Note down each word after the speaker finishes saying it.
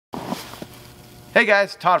Hey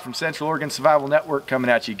guys, Todd from Central Oregon Survival Network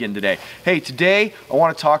coming at you again today. Hey, today I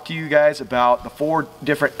want to talk to you guys about the 4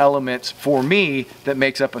 different elements for me that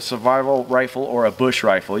makes up a survival rifle or a bush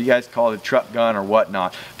rifle. You guys call it a truck gun or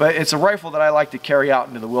whatnot, but it's a rifle that I like to carry out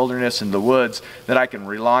into the wilderness and the woods that I can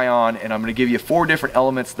rely on, and I'm going to give you 4 different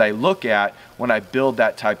elements that I look at when I build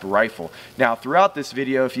that type of rifle. Now, throughout this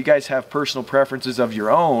video, if you guys have personal preferences of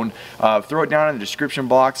your own, throw it down in the description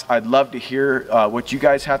box. I'd love to hear what you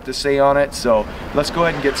guys have to say on it, so let's go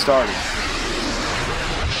ahead and get started.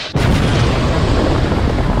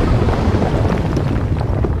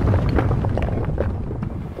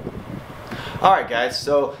 Alright guys,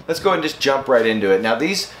 so let's go ahead and just jump right into it. Now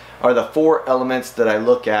these are the 4 elements that I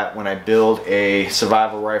look at when I build a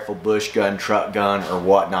survival rifle, bush gun, truck gun, or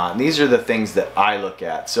whatnot. And these are the things that I look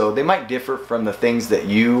at. So they might differ from the things that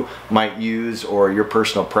you might use or your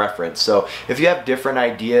personal preference. So if you have different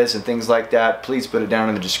ideas and things like that, please put it down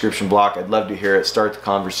in the description block. I'd love to hear it, start the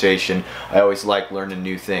conversation. I always like learning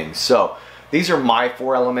new things. So these are my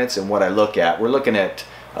 4 elements and what I look at. We're looking at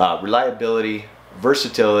reliability,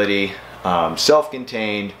 versatility,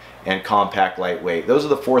 self-contained, and compact lightweight. Those are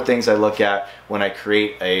the 4 things I look at when I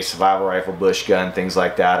create a survival rifle, bush gun, things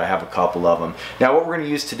like that. I have a couple of them. Now what we're going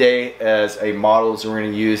to use today as a model is we're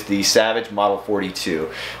going to use the Savage Model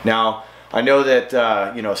 42. Now I know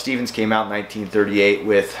that you know, Stevens came out in 1938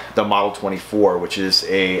 with the Model 24, which is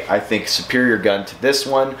a, I think, superior gun to this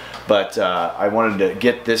one, but I wanted to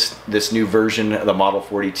get this new version of the Model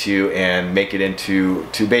 42 and make it into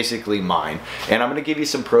basically mine. And I'm going to give you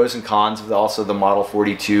some pros and cons of also the Model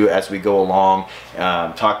 42 as we go along,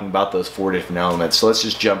 talking about those 4 different elements. So let's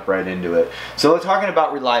just jump right into it. So we're talking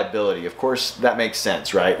about reliability. Of course, that makes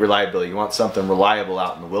sense, right? Reliability. You want something reliable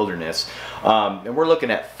out in the wilderness. And we're looking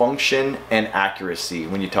at function and accuracy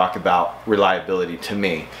when you talk about reliability to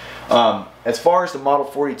me. As far as the Model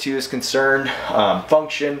 42 is concerned,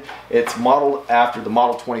 function, it's modeled after the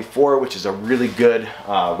Model 24, which is a really good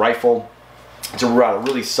rifle. It's a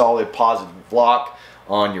really solid positive lock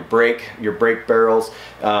on your brake barrels.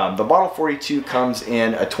 The Model 42 comes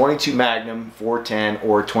in a 22 Magnum 410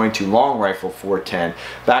 or 22 long rifle 410.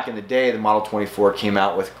 Back in the day, the Model 24 came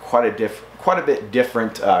out with quite a bit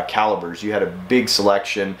different calibers. You had a big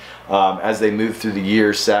selection. As they moved through the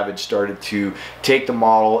years, Savage started to take the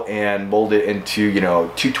model and mold it into, you know,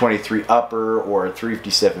 223 upper or a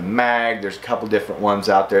 357 mag. There's a couple different ones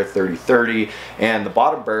out there, 30-30, and the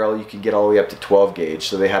bottom barrel you can get all the way up to 12 gauge.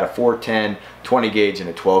 So they had a 410, 20 gauge, and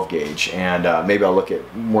a 12 gauge, and maybe I'll look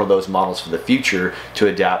at more of those models for the future to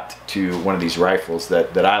adapt to one of these rifles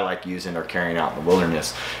that I like using or carrying out in the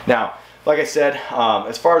wilderness. Now, like I said,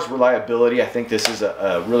 as far as reliability, I think this is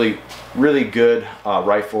a really good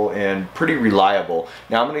rifle and pretty reliable.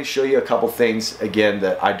 Now I'm going to show you a couple things again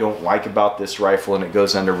that I don't like about this rifle, and it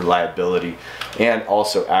goes under reliability and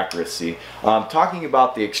also accuracy. Talking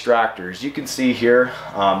about the extractors, you can see here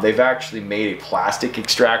they've actually made a plastic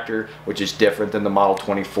extractor, which is different than the Model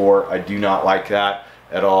 24. I do not like that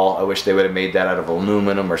at all. I wish they would have made that out of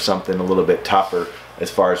aluminum or something a little bit tougher as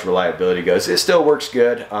far as reliability goes. It still works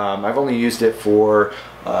good. I've only used it for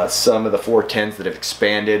some of the 410s that have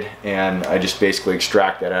expanded, and I just basically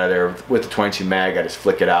extract that out of there with the 22 mag. I just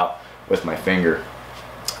flick it out with my finger.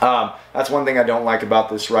 That's one thing I don't like about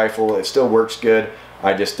this rifle. It still works good.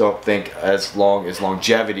 I just don't think as long as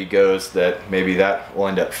longevity goes that maybe that will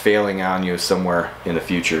end up failing on you somewhere in the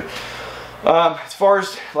future. As far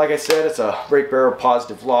as, like I said, it's a brake barrel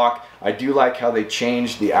positive lock. I do like how they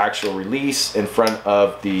changed the actual release in front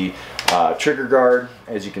of the trigger guard,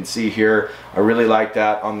 as you can see here. I really like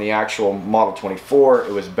that. On the actual Model 24,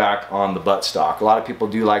 it was back on the buttstock. A lot of people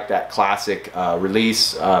do like that classic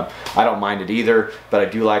release. I don't mind it either, but I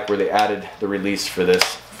do like where they added the release for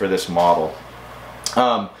this model.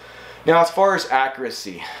 Now, as far as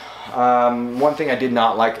accuracy, one thing I did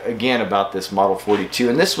not like again about this Model 42,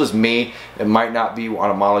 and this was me, it might not be on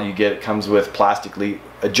a model you get, it comes with plastically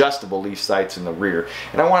adjustable leaf sights in the rear,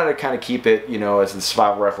 and I wanted to kind of keep it, you know, as the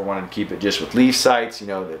survival rifle, I wanted to keep it just with leaf sights, you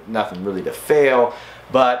know, that nothing really to fail,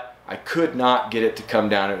 but I could not get it to come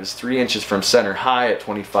down. It was 3 inches from center high at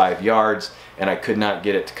 25 yards, and I could not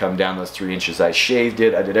get it to come down those 3 inches. I shaved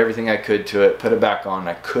it, I did everything I could to it, put it back on, and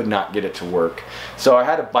I could not get it to work. So I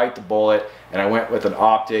had to bite the bullet, and I went with an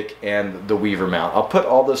optic and the Weaver mount. I'll put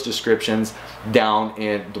all those descriptions down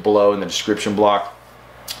below in the description block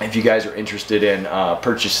if you guys are interested in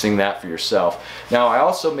purchasing that for yourself. Now I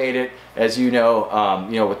also made it, as you know,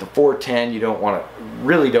 with the 410, you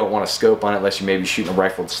really don't want to scope on it unless you may be shooting a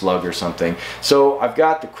rifled slug or something. So I've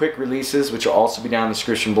got the quick releases, which will also be down in the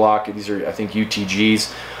description block. These are, I think,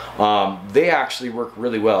 UTGs. They actually work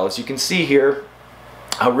really well. As you can see here,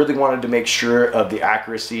 I really wanted to make sure of the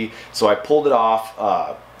accuracy, so I pulled it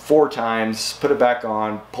off 4 times, put it back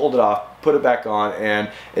on, pulled it off, put it back on,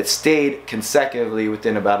 and it stayed consecutively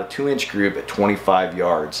within about a 2-inch group at 25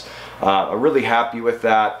 yards. I'm really happy with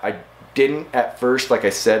that. I didn't at first, like I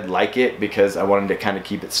said, like it because I wanted to kind of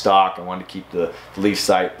keep it stock. I wanted to keep the leaf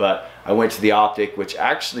sight, but I went to the optic, which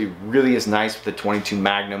actually really is nice with the 22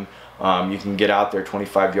 Magnum. You can get out there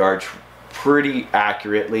 25 yards pretty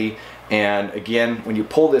accurately, and again, when you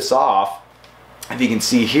pull this off, if you can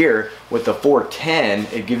see here with the 410,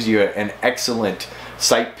 it gives you an excellent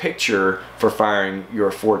sight picture for firing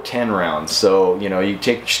your 410 rounds. So you know, you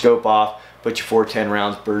take your scope off, put your 410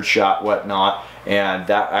 rounds, birdshot, whatnot, and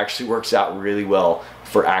that actually works out really well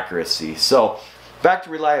for accuracy. So back to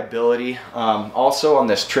reliability. Also on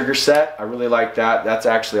this trigger set, I really like that. That's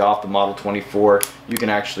actually off the Model 24. You can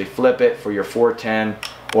actually flip it for your 410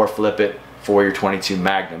 or flip it for your 22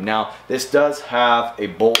 Magnum. Now this does have a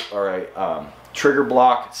bolt or a trigger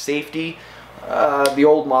block safety. The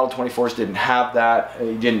old Model 24s didn't have that.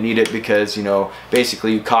 You didn't need it because, you know,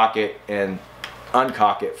 basically you cock it and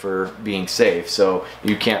uncock it for being safe, so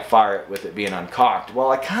you can't fire it with it being uncocked.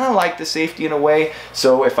 Well, I kind of like the safety in a way,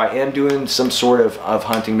 so if I am doing some sort of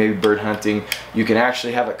hunting, maybe bird hunting, you can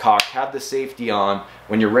actually have it cocked, have the safety on.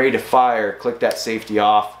 When you're ready to fire, click that safety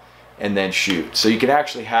off and then shoot. So you can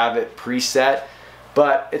actually have it preset,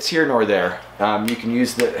 but it's here nor there. You can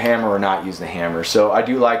use the hammer or not use the hammer. So I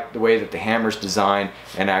do like the way that the hammer's designed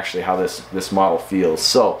and actually how this model feels.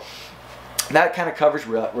 So that kind of covers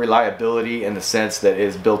reliability in the sense that it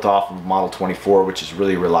is built off of Model 24, which is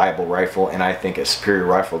really reliable rifle, and I think a superior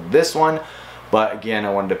rifle to this one. But again,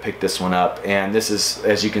 I wanted to pick this one up, and this is,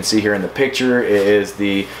 as you can see here in the picture, it is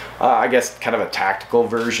the I guess kind of a tactical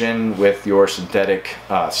version with your synthetic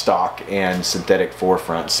stock and synthetic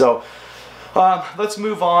forefront. So let's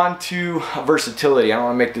move on to versatility. I don't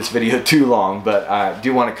want to make this video too long, but I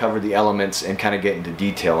do want to cover the elements and kind of get into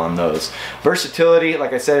detail on those. Versatility,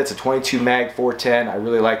 like I said, it's a 22 mag 410. I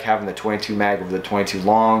really like having the 22 mag over the 22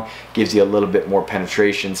 long. Gives you a little bit more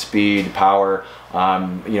penetration, speed, power. You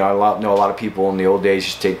know, I know a lot of people in the old days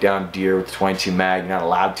used to take down deer with the 22 mag. You're not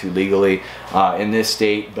allowed to legally in this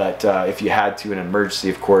state, but if you had to in an emergency,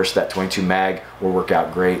 of course, that 22 mag will work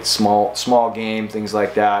out great. Small game, things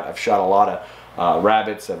like that. I've shot a lot of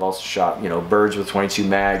rabbits. I've also shot, you know, birds with 22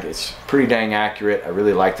 mag. It's pretty dang accurate. I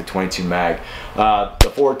really like the 22 mag.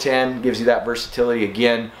 The 410 gives you that versatility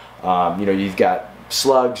again. You know, you've got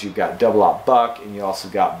slugs, you've got double aught buck, and you also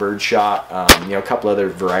got birdshot. You know, a couple other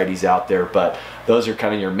varieties out there, but those are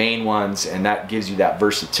kind of your main ones, and that gives you that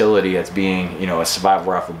versatility as being, you know, a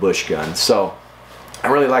survival rifle bush gun. So I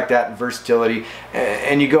really like that versatility,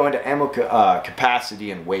 and you go into ammo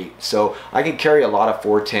capacity and weight. So I can carry a lot of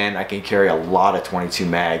 410, I can carry a lot of 22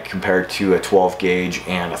 mag compared to a 12 gauge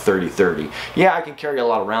and a 30-30. Yeah, I can carry a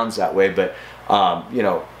lot of rounds that way, but you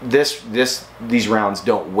know, these rounds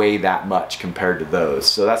don't weigh that much compared to those.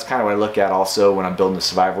 So that's kind of what I look at also when I'm building a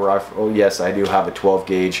survival rifle. Oh yes, I do have a 12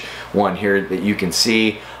 gauge one here that you can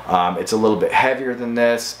see. It's a little bit heavier than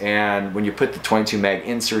this, and when you put the 22 mag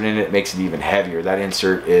insert in it, it makes it even heavier. That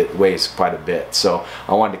insert, it weighs quite a bit. So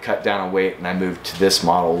I wanted to cut down on weight, and I moved to this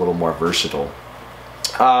model, a little more versatile.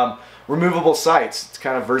 Removable sights, it's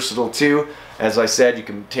kind of versatile too. As I said, you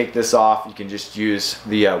can take this off, you can just use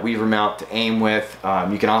the weaver mount to aim with.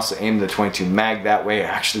 You can also aim the 22 mag that way. It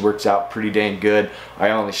actually works out pretty dang good.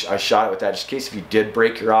 I shot it with that just in case if you did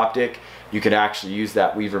break your optic, you could actually use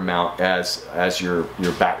that weaver mount as your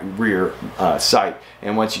rear sight.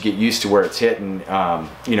 And once you get used to where it's hitting,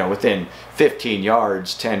 you know, within 15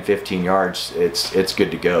 yards, 10-15 yards, it's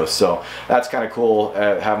good to go. So that's kind of cool,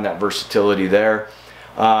 having that versatility there.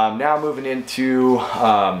 Now moving into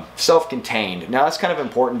self-contained. Now that's kind of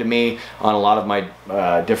important to me on a lot of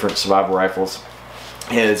my different survival rifles.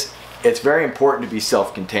 It's very important to be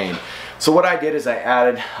self-contained. So what I did is I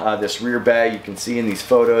added this rear bag. You can see in these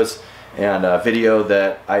photos and video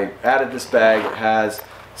that I added this bag. It has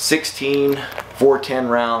 16 410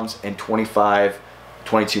 rounds and 25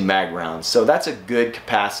 22 mag rounds. So that's a good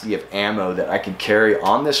capacity of ammo that I can carry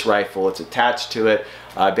on this rifle. It's attached to it.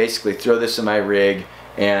 I basically throw this in my rig,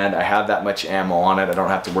 and I have that much ammo on it. I don't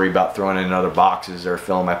have to worry about throwing it in other boxes or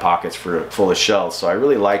filling my pockets full of shells. So I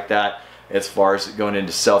really like that. As far as going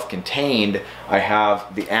into self-contained, I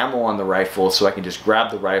have the ammo on the rifle, so I can just grab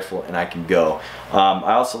the rifle and I can go.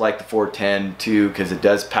 I also like the 410 too, because it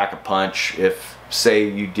does pack a punch. If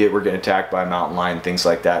say we're getting attacked by a mountain lion, things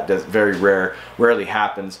like that, that's very rarely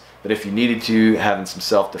happens. But if you needed to, having some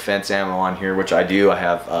self-defense ammo on here, which I do, I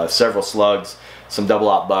have several slugs, some double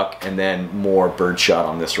aught buck, and then more birdshot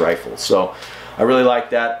on this rifle. So I really like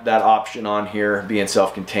that option on here, being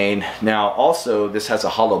self-contained. Now also this has a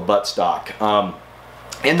hollow buttstock.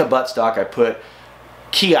 In the buttstock I put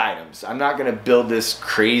key items. I'm not going to build this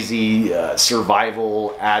crazy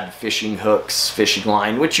survival, add fishing hooks, fishing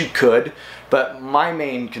line, which you could, but my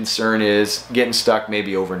main concern is getting stuck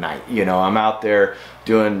maybe overnight. You know, I'm out there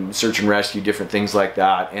doing search and rescue, different things like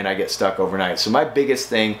that, and I get stuck overnight. So my biggest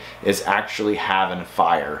thing is actually having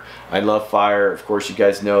fire. I love fire. Of course, you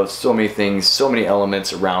guys know so many things, so many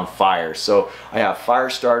elements around fire. So I have fire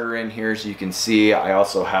starter in here, as you can see. I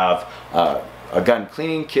also have a gun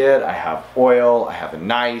cleaning kit, I have oil, I have a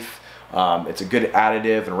knife. It's a good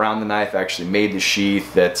additive, and around the knife I actually made the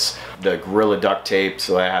sheath that's the Gorilla duct tape,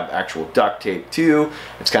 so I have actual duct tape too.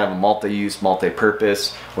 It's kind of a multi-use,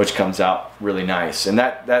 multi-purpose, which comes out really nice. And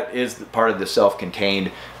that is part of the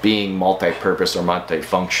self-contained being multi-purpose or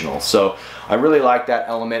multifunctional. So I really like that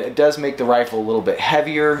element. It does make the rifle a little bit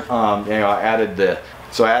heavier. You know, I added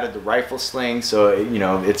the rifle sling, so you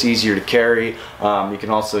know it's easier to carry. You can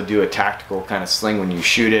also do a tactical kind of sling when you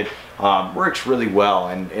shoot it. Works really well,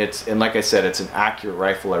 and like I said, it's an accurate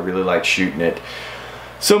rifle. I really like shooting it.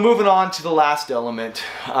 So moving on to the last element,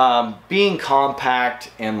 being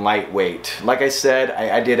compact and lightweight. Like I said,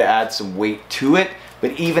 I did add some weight to it,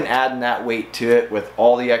 but even adding that weight to it with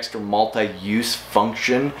all the extra multi-use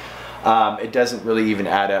function, it doesn't really even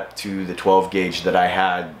add up to the 12 gauge that I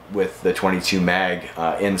had with the 22 mag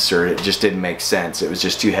insert. It just didn't make sense. It was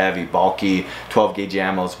just too heavy, bulky. 12 gauge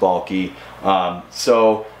ammo is bulky.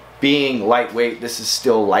 So being lightweight, this is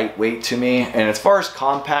still lightweight to me. And as far as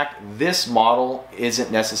compact, this model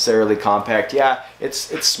isn't necessarily compact. Yeah,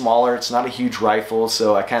 it's smaller. It's not a huge rifle,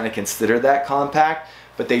 so I kind of consider that compact.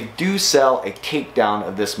 But they do sell a takedown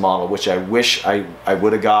of this model, which I wish I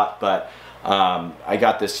would have got, but I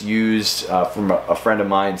got this used from a friend of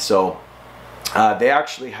mine. So they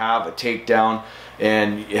actually have a takedown,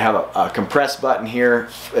 and you have a compress button here.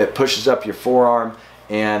 It pushes up your forearm,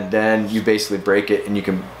 and then you basically break it, and you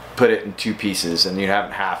can put it in 2 pieces, and you have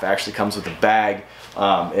it half. It actually comes with a bag,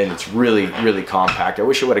 and it's really, really compact. I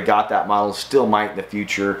wish I would have got that model. Still might in the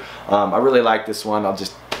future. I really like this one. I'll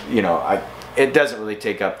just, you know, it doesn't really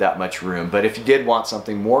take up that much room, but if you did want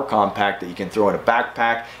something more compact that you can throw in a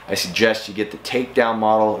backpack, I suggest you get the takedown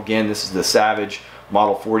model. Again, this is the Savage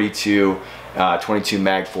Model 42 22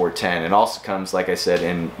 mag 410. It also comes, like I said,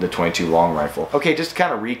 in the 22 long rifle. Okay, just to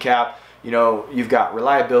kind of recap, you know, you've got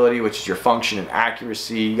reliability, which is your function and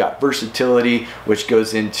accuracy. You got versatility, which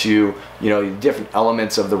goes into, you know, the different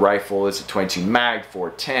elements of the rifle. Is a 22 mag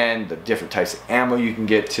 410, the different types of ammo you can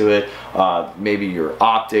get to it, maybe your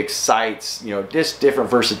optics, sights, you know, just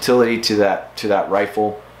different versatility to that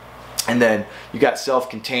rifle. And then you got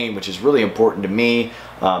self-contained, which is really important to me,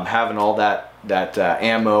 having all that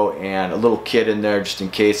ammo and a little kit in there just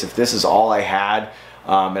in case if this is all I had.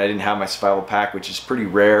 And I didn't have my survival pack, which is pretty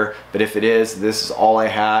rare, but if this is all I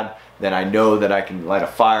had, then I know that I can light a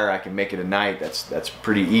fire, I can make it a night. That's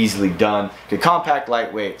pretty easily done. Good, compact,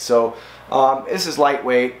 lightweight. So this is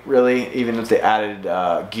lightweight, really, even if they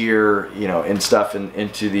added gear, you know, and stuff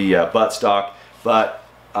into the buttstock. But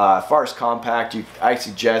as far as compact, I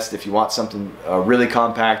suggest if you want something really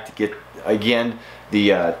compact, to get, again, the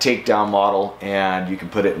takedown model, and you can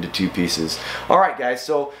put it into 2 pieces. Alright guys,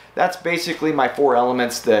 so that's basically my 4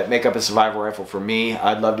 elements that make up a survival rifle for me.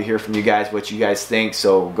 I'd love to hear from you guys what you guys think,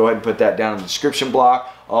 so go ahead and put that down in the description block.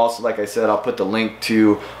 Also, like I said, I'll put the link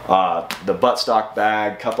to the buttstock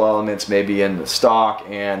bag, couple elements maybe in the stock,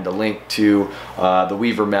 and the link to the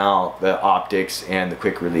Weaver mount, the optics, and the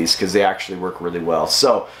quick release, because they actually work really well.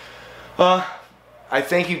 So I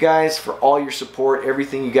thank you guys for all your support,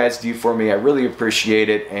 everything you guys do for me. I really appreciate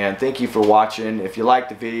it, and thank you for watching. If you like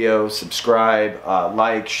the video, subscribe,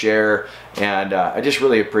 like, share, and I just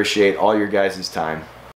really appreciate all your guys' time.